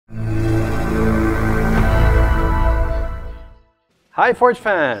Hi Forge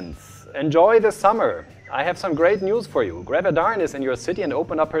fans! Enjoy the summer! I have some great news for you. Greva Darn is in your city and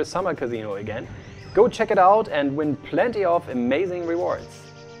opened up her summer casino again. Go check it out and win plenty of amazing rewards.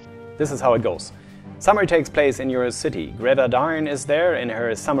 This is how it goes. Summer takes place in your city. Greva Darn is there in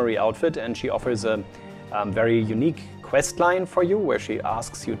her summery outfit and she offers a very unique quest line for you where she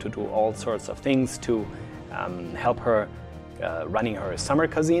asks you to do all sorts of things to help her running her summer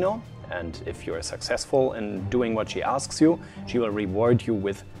casino. And if you're successful in doing what she asks you, she will reward you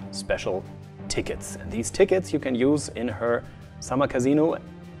with special tickets. And these tickets you can use in her summer casino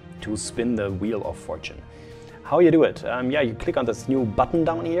to spin the Wheel of Fortune. How you do it? You click on this new button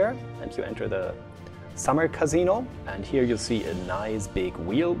down here and you enter the summer casino. And here you see a nice big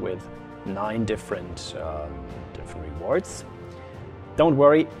wheel with 9 different rewards. Don't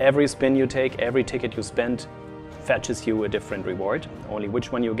worry, every spin you take, every ticket you spend fetches you a different reward. Only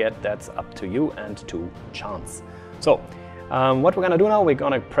which one you get, that's up to you and to chance. So, what we're gonna do now, we're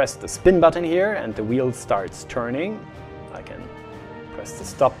gonna press the spin button here and the wheel starts turning. I can press the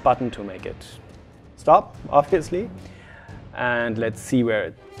stop button to make it stop, obviously. And let's see where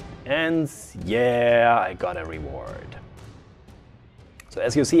it ends. Yeah, I got a reward. So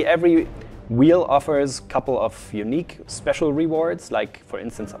as you see, every wheel offers a couple of unique special rewards, like for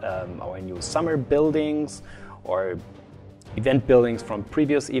instance our new summer buildings or event buildings from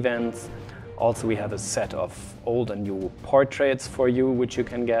previous events. Also we have a set of old and new portraits for you which you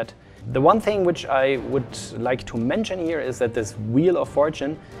can get. The one thing which I would like to mention here is that this Wheel of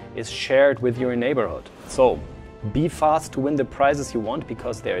Fortune is shared with your neighborhood. So be fast to win the prizes you want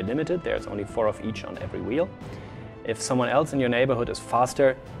because they're limited. There's only 4 of each on every wheel. If someone else in your neighborhood is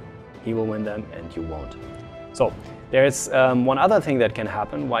faster, he will win them and you won't. So there's one other thing that can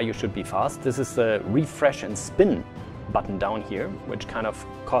happen why you should be fast. This is the refresh and spin button down here, which kind of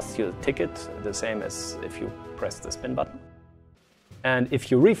costs you a ticket, the same as if you press the spin button. And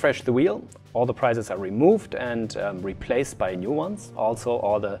if you refresh the wheel, all the prizes are removed and replaced by new ones. Also,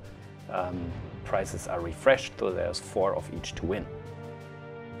 all the prizes are refreshed, so there's 4 of each to win.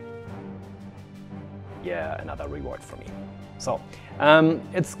 Yeah, another reward for me. So,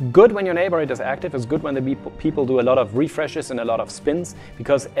 it's good when your neighborhood is active, it's good when the people do a lot of refreshes and a lot of spins,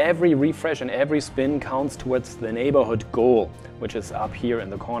 because every refresh and every spin counts towards the neighborhood goal, which is up here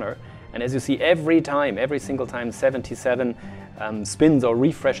in the corner. And as you see, every single time 77 spins or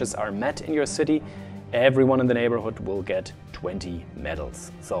refreshes are met in your city, everyone in the neighborhood will get 20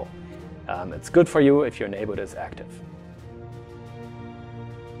 medals. So, it's good for you if your neighborhood is active.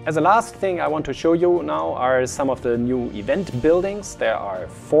 As a last thing I want to show you now are some of the new event buildings. There are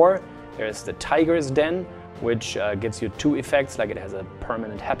 4. There's the Tiger's Den, which gives you 2 effects, like it has a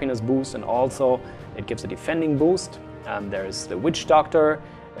permanent happiness boost and also it gives a defending boost. There's the Witch Doctor,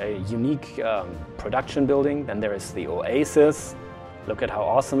 a unique production building. Then there is the Oasis, look at how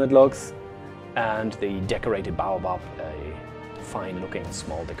awesome it looks. And the Decorated Baobab, a fine looking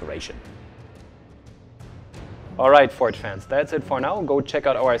small decoration. Alright Forge fans, that's it for now. Go check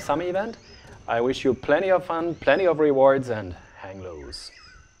out our summer event. I wish you plenty of fun, plenty of rewards and hang loose.